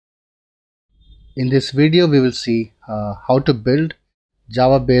In this video, we will see how to build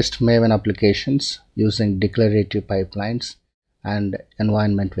Java-based Maven applications using declarative pipelines and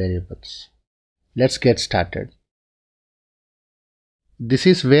environment variables. Let's get started. This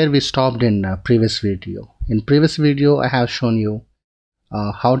is where we stopped in previous video. In previous video, I have shown you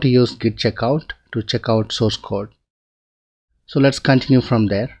how to use git checkout to check out source code. So let's continue from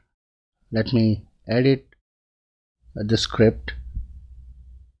there. Let me edit the script.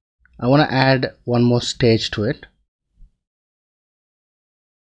 I want to add one more stage to it.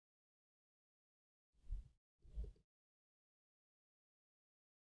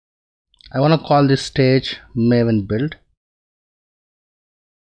 I want to call this stage Maven build.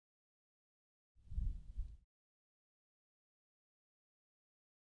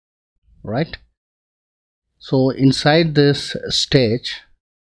 Right. So inside this stage,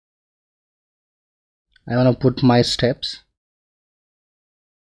 I want to put my steps.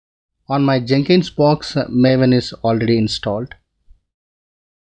 On my Jenkins box, Maven is already installed.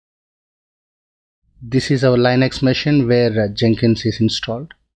 This is our Linux machine where Jenkins is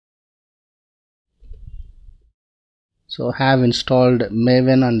installed. So I have installed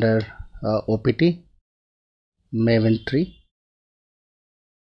Maven under OPT, Maven 3.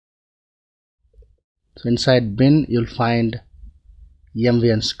 So inside bin you'll find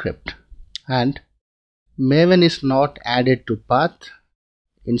mvn script, and Maven is not added to path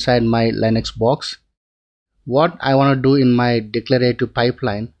inside my Linux box. What I want to do in my declarative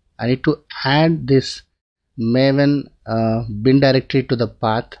pipeline, I need to add this Maven bin directory to the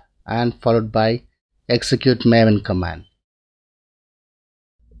path and followed by execute Maven command.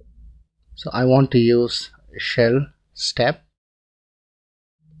 So I want to use shell step.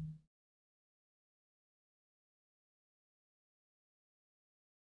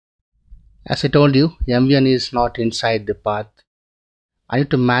 As I told you, mvn is not inside the path. I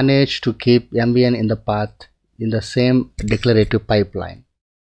need to manage to keep mvn in the path in the same declarative pipeline.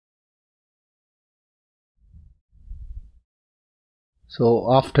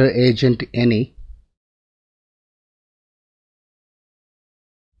 So after agent any,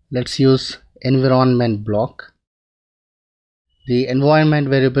 let's use environment block. The environment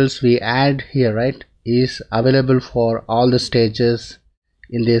variables we add here, right, is available for all the stages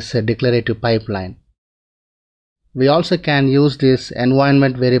in this declarative pipeline. We also can use this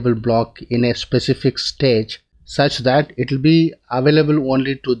environment variable block in a specific stage such that it will be available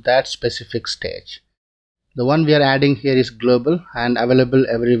only to that specific stage. The one we are adding here is global and available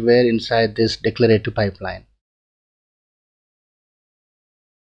everywhere inside this declarative pipeline.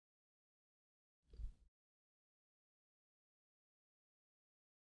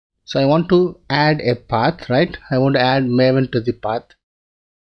 So I want to add a path, right? I want to add Maven to the path.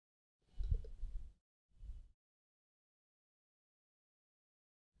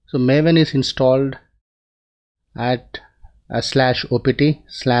 So Maven is installed at /opt/mvn3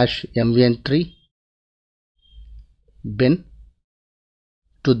 bin.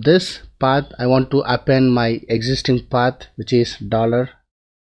 To this path I want to append my existing path, which is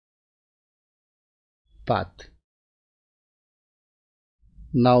 $path.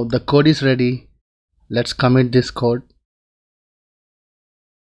 Now the code is ready. Let's commit this code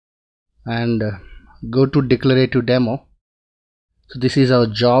and go to declarative demo. So this is our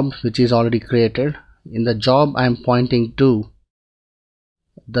job which is already created. In the job I am pointing to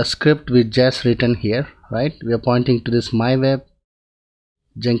the script we just written here, right? We are pointing to this myweb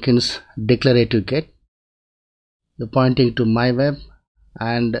Jenkins declarative get. We're pointing to myweb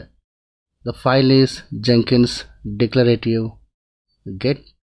and the file is Jenkins declarative get.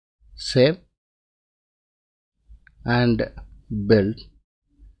 Save and build.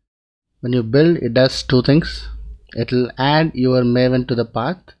 When you build, it does two things. It will add your Maven to the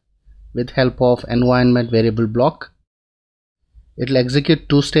path with help of environment variable block. It will execute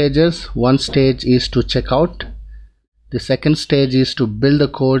two stages. One stage is to check out. The second stage is to build the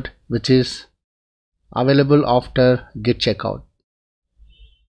code which is available after git checkout.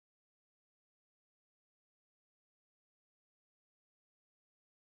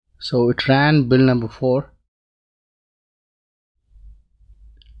 So it ran build number 4.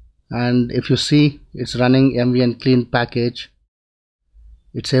 And if you see, it's running mvn clean package.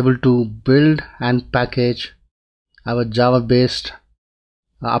 It's able to build and package our Java based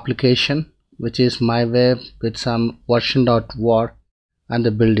application, which is myweb with some version.war, and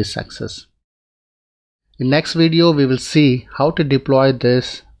the build is success. In next video we will see how to deploy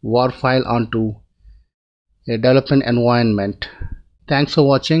this war file onto a development environment. Thanks for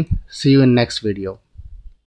watching. See you in next video.